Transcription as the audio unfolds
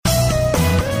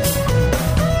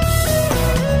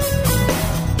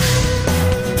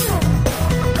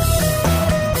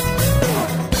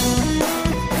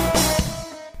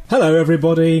Hello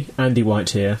everybody, Andy White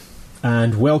here,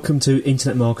 and welcome to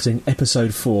Internet Marketing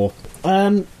Episode 4.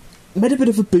 Made a bit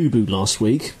of a boo-boo last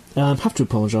week, have to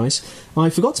apologise. I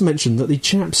forgot to mention that the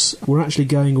chaps were actually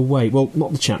going away, well,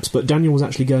 not the chaps, but Daniel was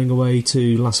actually going away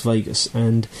to Las Vegas,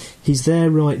 and he's there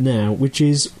right now, which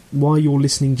is why you're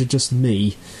listening to just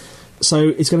me.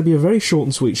 So it's going to be a very short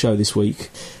and sweet show this week,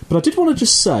 but I did want to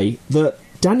just say that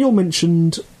Daniel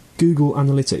mentioned Google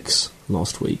Analytics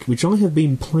last week, which I have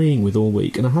been playing with all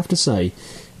week, and I have to say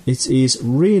it is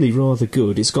really rather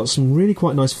good. It's got some really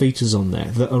quite nice features on there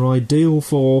that are ideal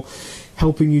for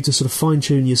helping you to sort of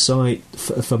fine-tune your site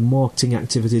for marketing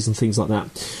activities and things like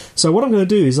that. So what I'm going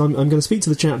to do is I'm going to speak to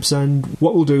the chaps, and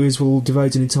what we'll do is we'll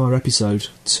devote an entire episode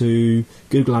to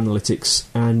Google Analytics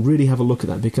and really have a look at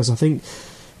that, because I think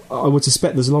I would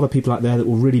suspect there's a lot of people out there that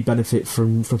will really benefit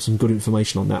from some good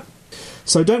information on that.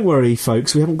 So don't worry,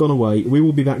 folks, we haven't gone away. We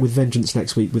will be back with vengeance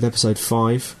next week with episode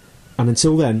 5. And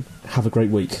until then, have a great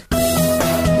week.